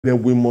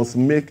then we must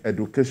make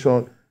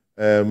education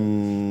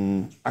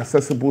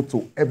accessible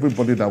to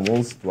everybody that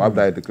wants to have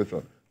that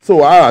education.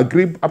 So I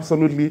agree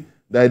absolutely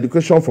that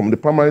education from the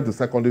primary to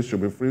secondary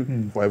should be free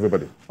for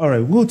everybody. All right,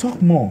 we'll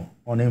talk more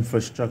on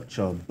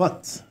infrastructure,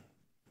 but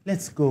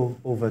let's go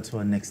over to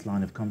our next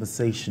line of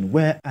conversation,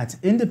 where at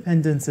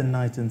independence in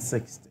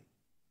 1960,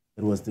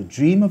 it was the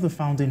dream of the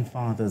founding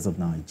fathers of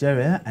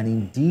Nigeria and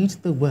indeed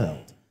the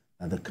world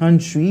that the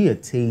country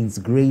attains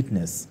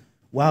greatness.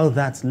 While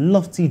that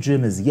lofty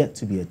dream is yet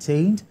to be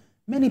attained,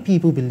 many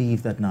people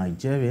believe that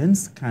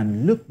Nigerians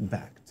can look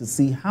back to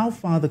see how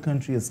far the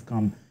country has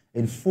come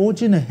in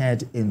forging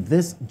ahead in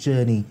this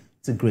journey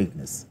to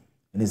greatness.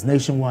 In his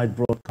nationwide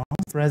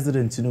broadcast,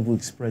 President Tinubu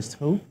expressed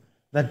hope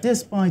that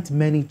despite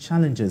many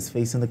challenges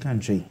facing the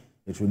country,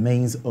 it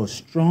remains a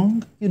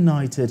strong,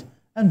 united,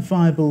 and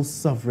viable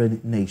sovereign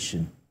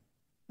nation.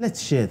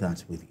 Let's share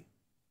that with you.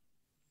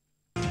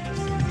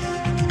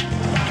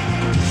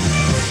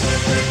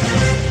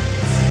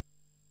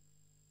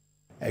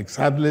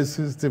 Exactly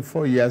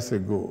 64 years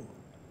ago,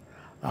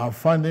 our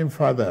founding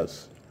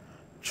fathers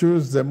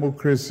chose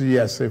democracy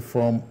as a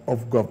form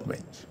of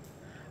government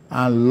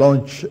and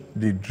launched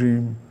the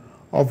dream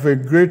of a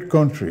great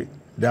country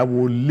that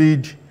would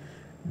lead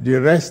the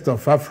rest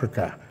of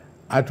Africa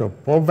out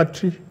of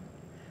poverty,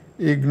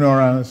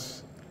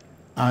 ignorance,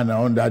 and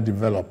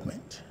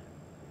underdevelopment.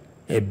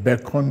 A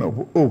beacon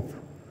of hope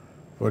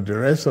for the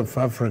rest of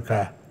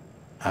Africa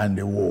and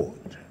the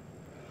world.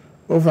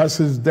 Over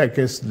 6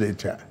 decades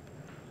later,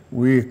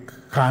 we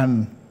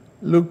can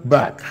look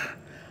back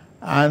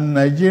and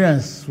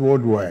Nigerians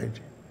worldwide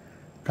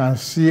can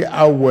see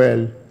how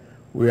well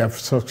we have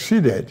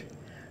succeeded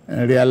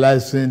in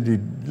realizing the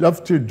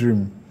lofty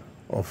dream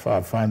of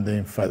our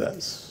founding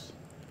fathers.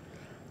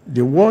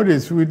 The world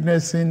is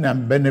witnessing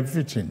and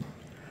benefiting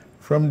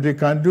from the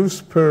can-do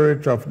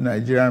spirit of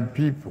Nigerian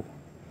people,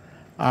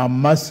 our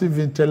massive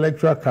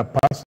intellectual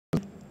capacity,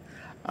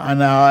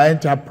 and our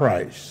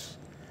enterprise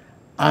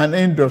and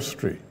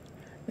industry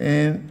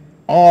in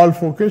all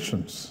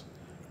vocations,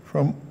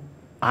 from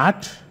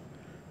art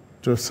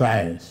to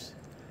science,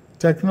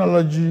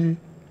 technology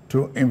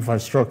to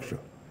infrastructure.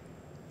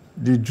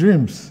 The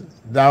dreams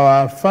that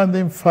our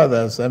founding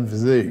fathers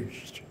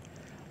envisaged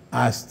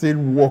are still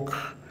work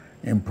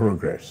in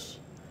progress.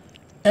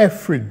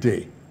 Every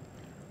day,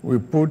 we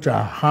put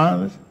our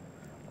hands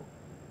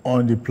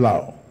on the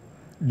plow,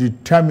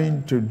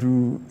 determined to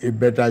do a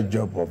better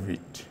job of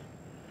it.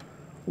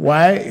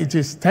 While it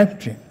is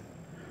tempting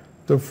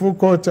to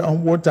focus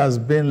on what has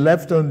been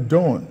left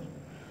undone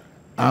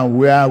and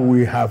where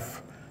we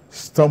have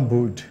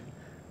stumbled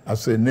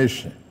as a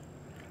nation,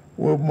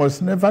 we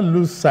must never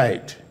lose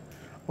sight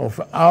of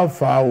how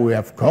far we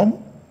have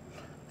come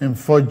in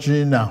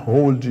forging and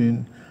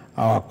holding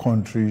our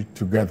country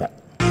together.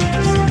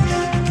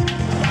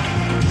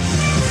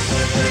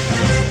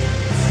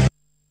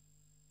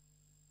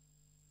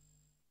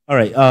 All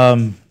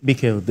right,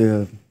 Mikhail,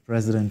 the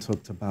president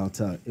talked about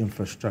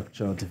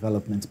infrastructure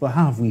development, but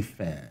how have we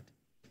fared?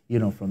 You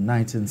know, from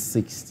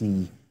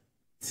 1960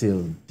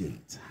 till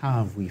date,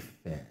 how have we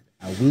fared?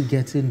 Are we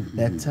getting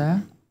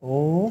better,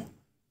 or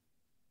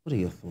what are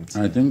your thoughts?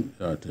 I think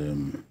that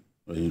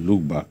when you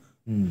look back,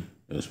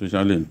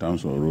 especially in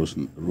terms of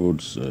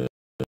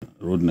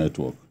road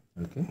network,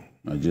 Okay.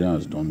 Nigeria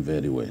has done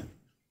very well.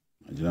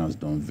 Nigeria has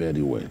done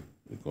very well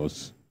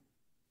because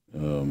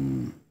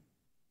when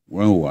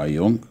we were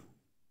young,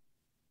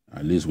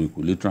 at least we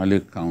could literally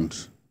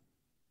count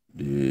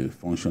the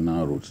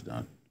functional roads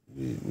that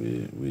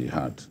we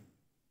had.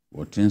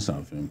 But things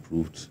have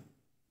improved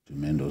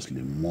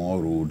tremendously.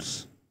 More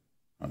roads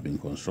have been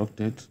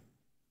constructed.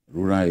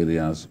 Rural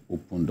areas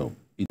opened up.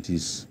 It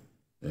is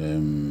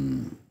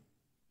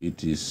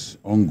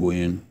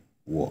ongoing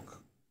work.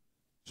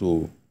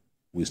 So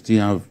we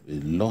still have a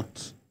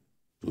lot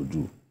to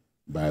do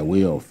by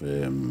way of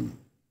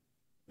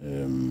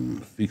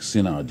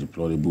fixing our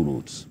deplorable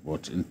roads.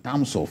 But in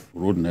terms of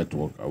road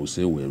network, I would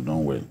say we have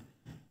done well.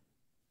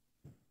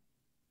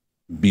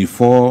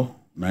 Before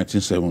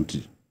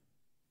 1970,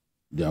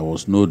 there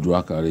was no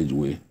dual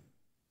carriageway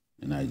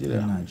in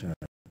Nigeria.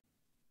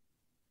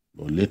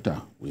 But later,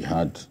 we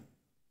had,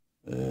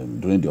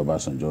 during the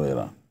Obasanjo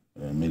era,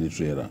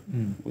 military era,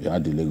 we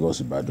had the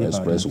Lagos-Ibadan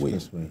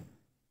Expressway.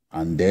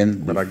 And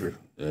then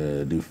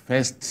the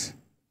first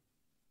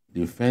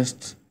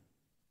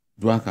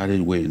dual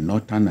carriageway in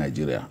northern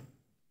Nigeria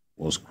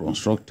was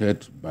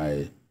constructed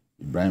by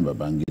Ibrahim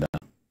Babangida.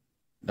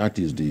 That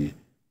is the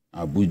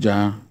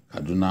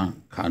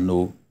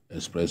Abuja-Kaduna-Kano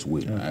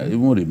Expressway. Okay. I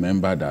even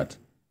remember that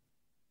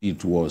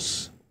it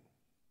was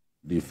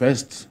the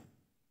first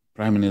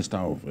Prime Minister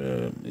of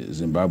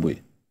Zimbabwe,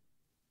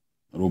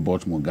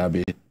 Robert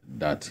Mugabe,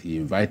 that he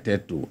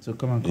invited to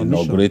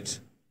inaugurate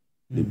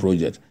the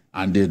project.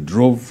 And they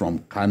drove from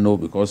Kano,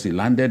 because he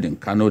landed in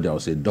Kano, there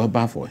was a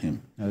Durbar for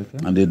him. Okay.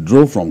 And they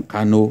drove from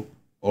Kano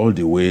all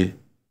the way to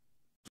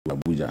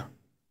Abuja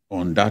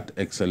on that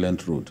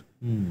excellent road.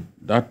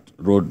 That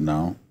road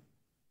now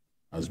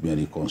has been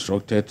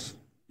reconstructed,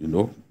 you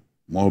know,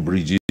 more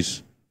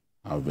bridges,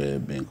 have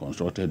been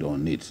constructed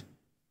on it.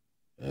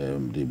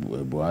 The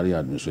Buhari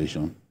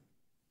administration,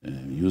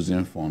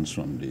 using funds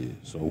from the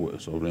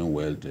Sovereign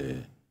Wealth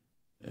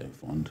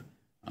Fund,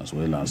 as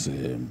well as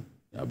the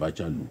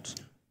Abacha loot.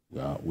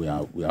 We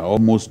are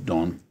almost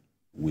done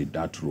with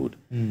that road.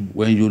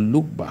 When you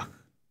look back,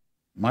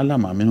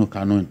 Malam Aminu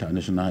Kano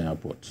International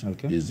Airport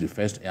is the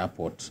first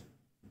airport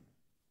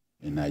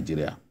in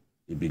Nigeria.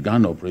 It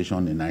began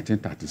operation in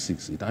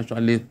 1936. It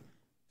actually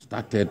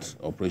started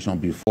operation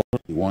before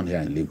the one here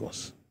in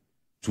Lagos.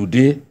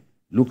 Today,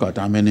 look at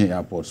how many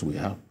airports we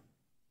have.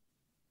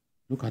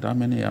 Look at how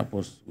many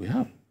airports we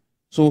have.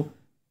 So,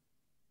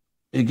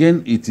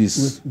 again, it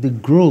is... With the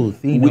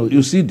growth,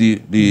 you see,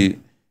 we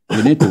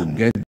need to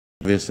get the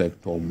private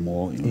sector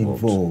more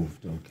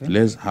involved. Okay.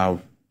 Let's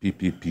have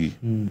PPP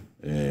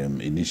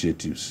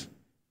initiatives.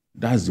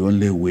 That's the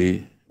only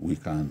way we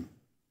can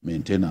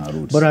maintain our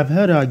roads. But I've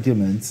heard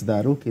arguments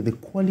that, okay, the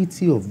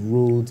quality of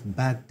roads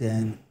back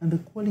then and the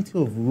quality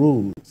of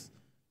roads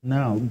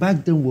now,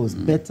 back then was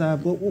better.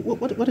 But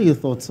what are your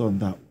thoughts on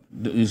that?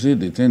 You see,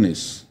 the thing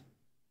is,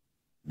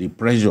 the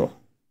pressure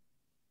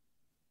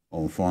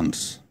on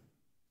funds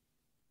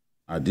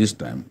at this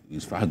time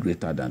is far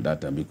greater than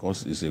that time,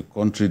 because it's a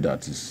country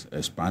that is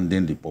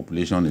expanding, the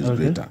population is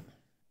greater.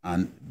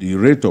 And the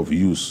rate of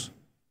use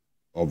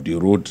of the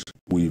road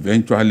will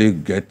eventually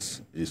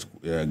get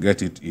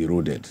it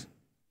eroded.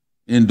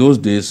 In those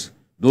days,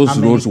 those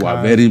roads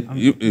were very...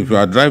 If you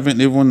are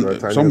driving, even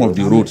some of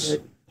the roads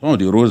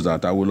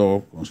that are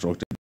well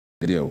constructed,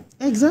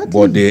 exactly,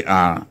 but they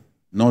are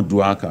not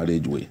dual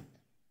carriageway.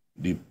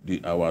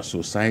 Our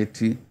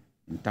society,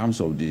 in terms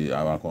of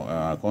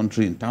our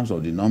country, in terms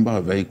of the number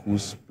of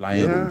vehicles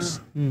plying roads,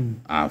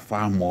 are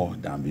far more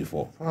than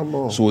before. Far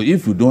more. So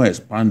if you don't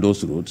expand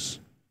those roads,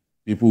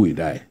 people will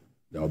die.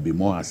 There will be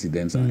more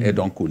accidents and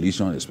head-on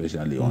collisions,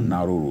 especially on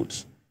narrow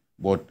roads.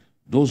 But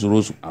those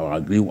roads, I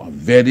agree, were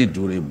very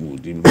durable.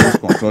 The roads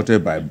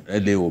constructed by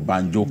L.A.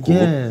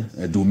 Banjoko,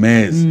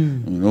 Dumez,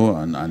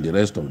 and the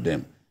rest of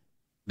them.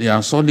 They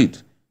are solid,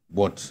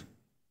 but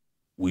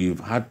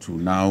we've had to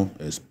now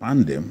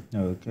expand them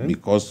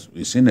because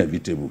it's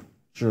inevitable.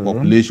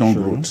 Population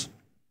growth.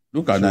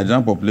 Look at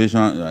Nigerian population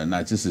in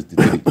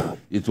 1963.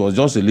 It was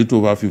just a little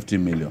over 50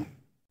 million,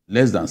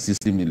 less than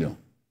 60 million.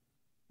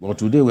 But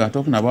today we are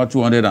talking about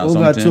 200 and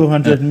over something.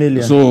 200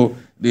 million. So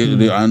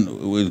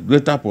and with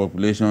greater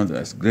population,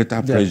 there's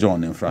greater pressure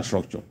on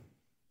infrastructure.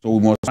 So we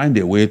must find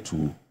a way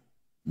to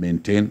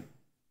maintain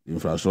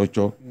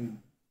infrastructure.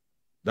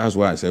 That's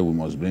why I said we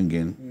must bring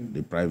in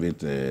the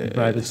private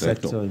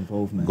sector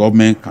involvement.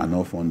 Government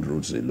cannot fund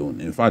roads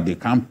alone. In fact, they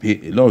can't pay.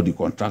 A lot of the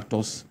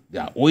contractors, they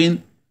are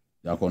owing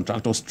their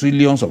contractors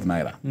trillions of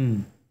naira.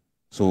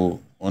 So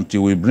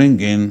until we bring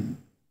in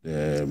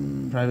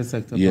private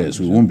sector, yes,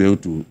 we won't be able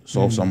to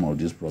solve some of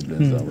these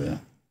problems that we have.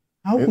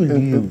 How will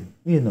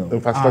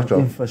infrastructure?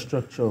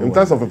 In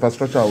terms of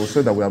infrastructure, I would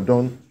say that we have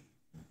done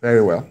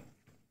very well.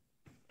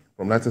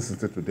 From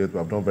 1960 to date, we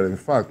have done very well. In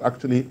fact,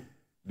 actually,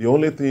 the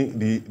only thing,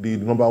 the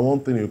number one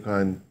thing you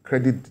can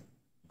credit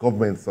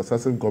government,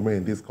 successive government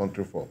in this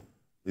country for,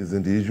 is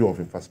in the issue of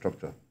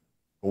infrastructure.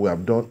 But we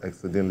have done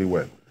exceedingly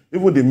well.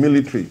 Even the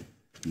military,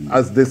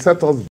 as they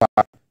set us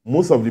back,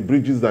 most of the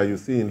bridges that you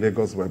see in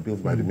Lagos were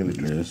built by the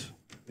military. Yes.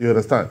 You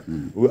understand?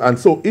 And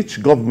so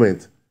each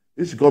government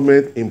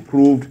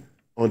improved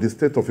on the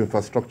state of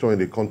infrastructure in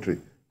the country,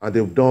 and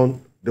they've done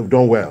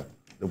well.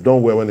 They've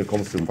done well when it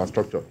comes to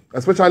infrastructure,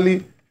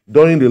 especially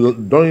during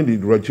the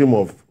regime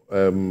of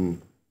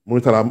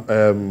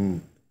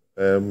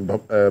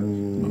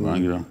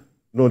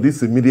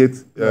this immediate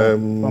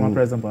former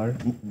President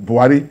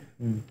Buhari.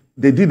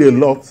 They did a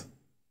lot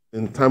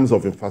in terms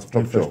of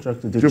infrastructure.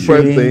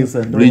 Different things.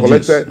 They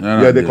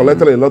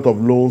collected a lot of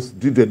loans,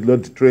 did a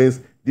lot of trains,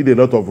 did a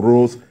lot of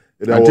roads.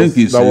 I think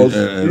it's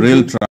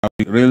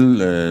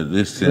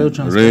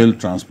rail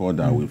transport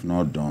that we've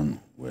not done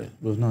well.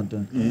 We've not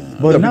done.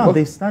 But now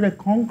they've started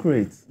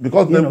concrete.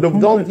 Because they've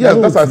done. Yeah,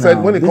 that's what I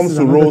said. When it comes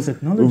to roads,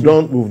 we've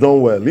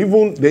done well.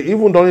 Even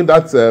during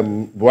that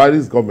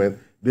Buhari's government,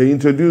 they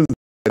introduced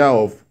the idea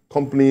of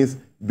companies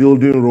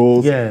building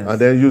roads and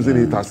then using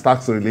it as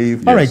tax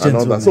relief and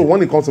all that. So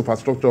when it comes to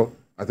infrastructure,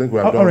 I think we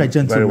have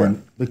done very well.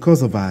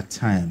 Because of our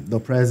time, the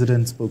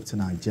president spoke to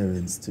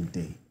Nigerians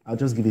today. I'll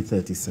just give you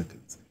 30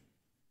 seconds.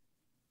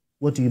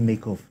 What do you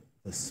make of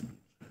the speech?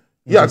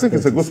 Yeah, I think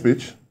it's a good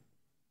speech.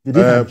 Did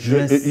it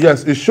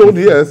address? It showed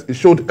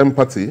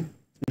empathy.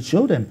 It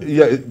showed empathy.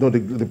 Yeah,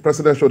 the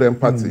president showed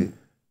empathy.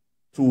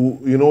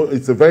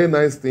 It's a very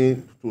nice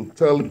thing to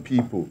tell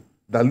people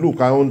that, look,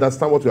 I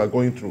understand what you are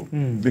going through,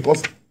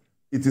 because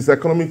it is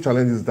economic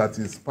challenges that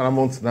is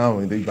paramount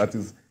now, that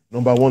is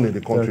number one in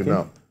the country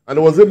now. And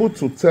I was able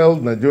to tell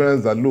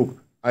Nigerians that, look,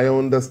 I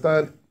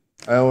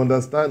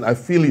understand, I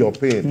feel your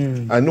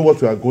pain, I know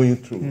what you are going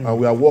through, and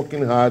we are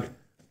working hard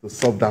to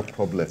solve that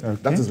problem.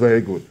 That is very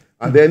good.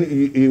 And then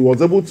he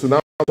was able to now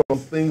talk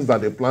about things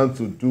that they plan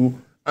to do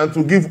and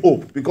to give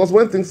hope, because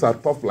when things are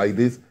tough like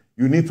this,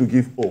 you need to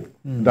give hope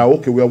that,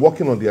 okay, we are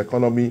working on the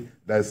economy,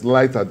 there's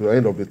light at the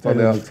end of the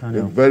tunnel,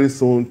 and very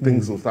soon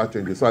things will start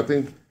changing. So I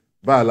think,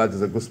 by and large,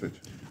 is a good speech.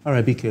 All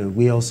right, BK,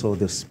 we all saw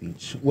this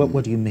speech.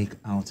 What do you make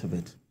out of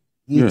it?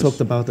 You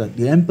talked about that.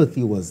 The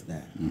empathy was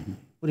there.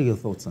 What are your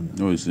thoughts on that?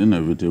 No, it's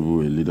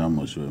inevitable. A leader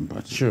must show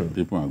empathy. Sure.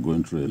 People are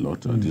going through a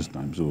lot at this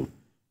time. So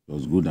it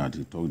was good that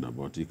he talked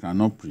about it. He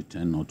cannot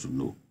pretend not to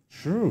know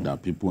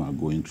that people are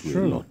going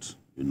through a lot,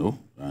 you know.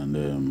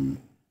 And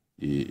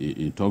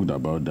he talked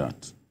about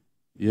that.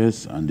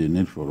 Yes, and the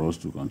need for us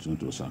to continue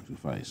to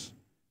sacrifice.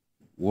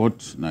 What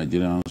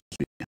Nigerians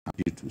will be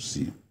happy to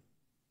see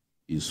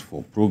is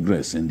for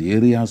progress in the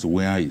areas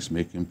where he's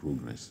making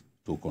progress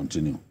to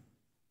continue.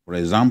 For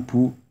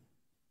example,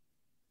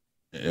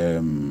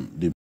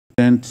 the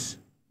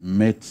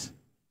president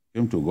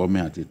came to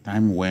government at a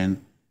time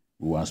when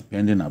we were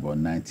spending about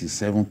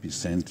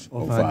 97%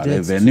 of our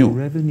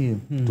revenue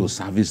to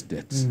service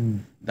debts.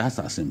 That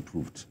has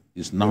improved.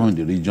 It's now in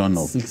the region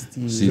of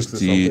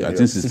 60, I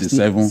think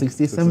 67.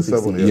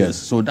 67, yes.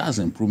 So that's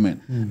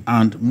improvement.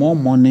 And more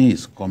money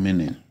is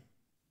coming in.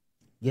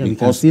 Yeah, because we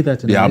can see that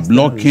they are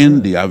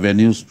blocking the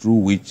avenues through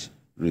which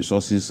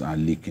resources are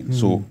leaking.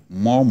 So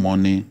more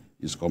money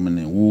is coming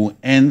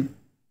in.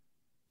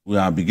 We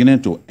are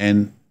beginning to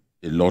earn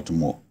a lot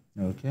more.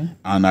 Okay.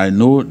 And I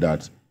know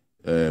that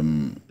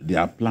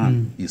their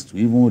plan is to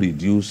even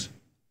reduce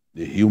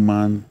the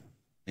human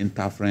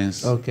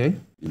interference,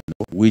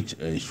 which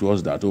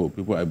ensures that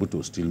people are able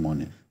to steal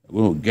money.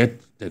 We're going to get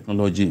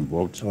technology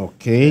involved.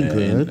 Okay,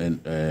 good.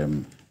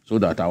 And so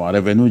that our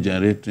revenue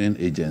generating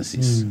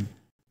agencies,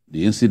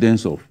 the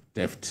incidence of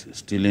theft,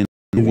 stealing,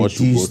 what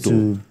to go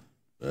to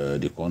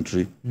the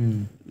country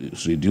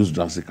is reduced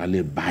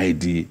drastically by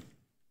the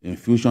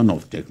infusion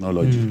of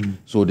technology.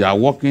 So they are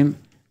working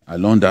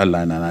along that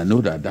line, and I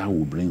know that that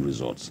will bring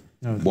results.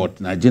 But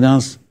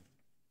Nigerians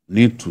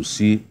need to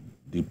see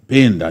the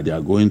pain that they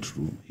are going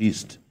through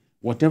eased.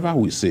 Whatever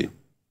we say,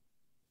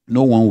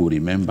 no one will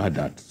remember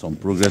that some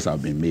progress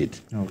have been made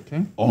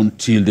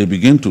until they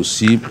begin to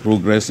see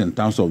progress in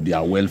terms of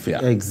their welfare.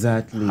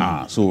 Exactly.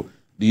 So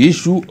the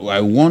issue,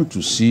 I want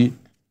to see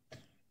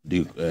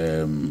the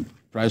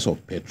price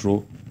of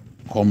petrol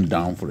come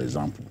down, for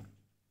example.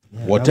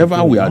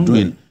 Whatever we are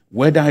doing,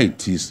 whether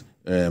it is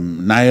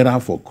Naira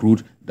for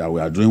crude that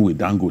we are doing with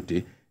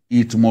Dangote,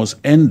 it must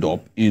end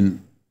up in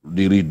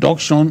the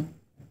reduction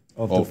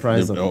of the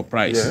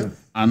price. Yes.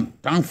 And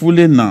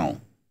thankfully now,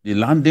 the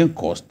landing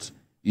cost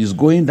is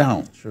going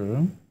down.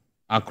 True.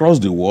 Across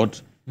the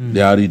world,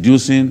 they are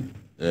reducing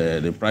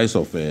the price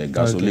of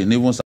gasoline,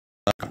 even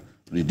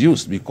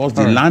reduced, because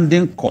the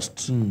landing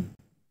cost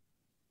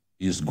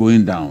is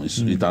going down.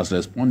 It has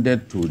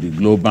responded to the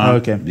global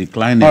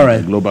decline in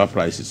the global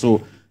prices.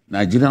 So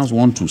Nigerians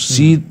want to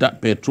see that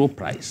petrol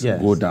price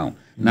go down.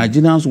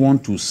 Nigerians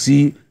want to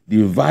see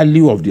the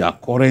value of their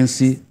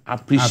currency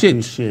appreciate.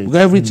 Because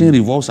everything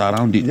revolves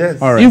around it. Yes.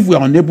 If we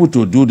are unable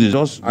to do this,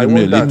 just give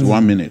me a little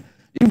 1 minute.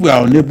 If we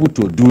are unable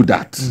to do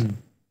that,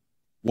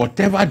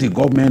 whatever the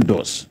government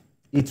does,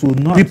 it will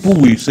not. People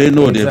will say,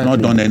 no, they've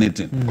not done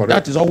anything.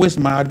 That is always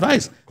my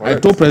advice. I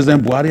told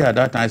President Buhari at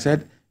that time, I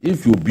said,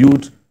 if you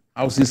build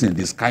houses in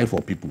the sky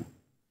for people,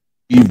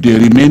 if they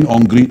remain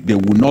hungry, they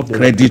will not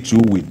credit you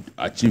with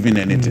achieving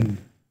anything.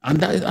 And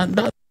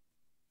that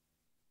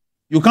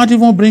you can't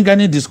even bring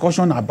any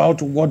discussion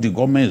about what the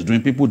government is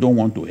doing. People don't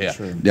want to hear.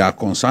 They are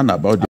concerned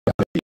about the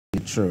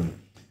True.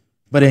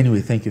 But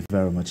anyway, thank you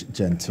very much,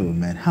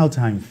 gentlemen. How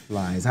time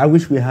flies. I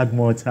wish we had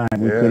more time.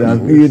 We could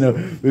have,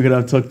 we could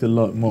have talked a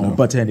lot more.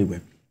 But anyway,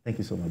 thank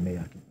you so much,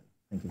 Mayor.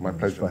 Thank you very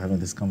much for having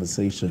this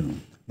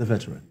conversation. The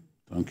veteran.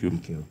 Thank you.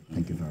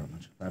 Thank you very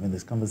much for having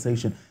this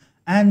conversation.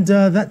 And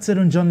that's it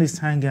on Journalist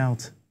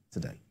Hangout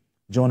today.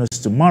 Join us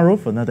tomorrow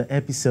for another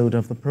episode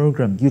of the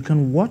program. You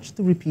can watch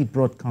the repeat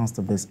broadcast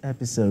of this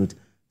episode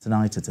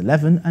tonight at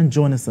 11 and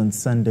join us on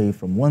Sunday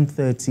from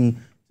 1:30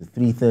 to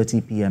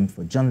 3:30 p.m.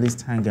 for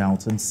Journalist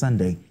Hangout on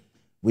Sunday.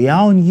 We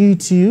are on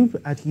YouTube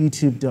at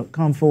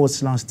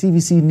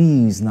youtube.com/TVC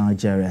News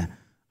Nigeria.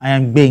 I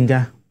am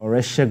Benga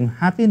Oreshegun.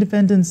 Happy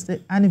Independence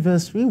Day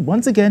anniversary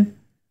once again,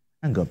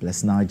 and God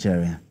bless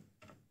Nigeria.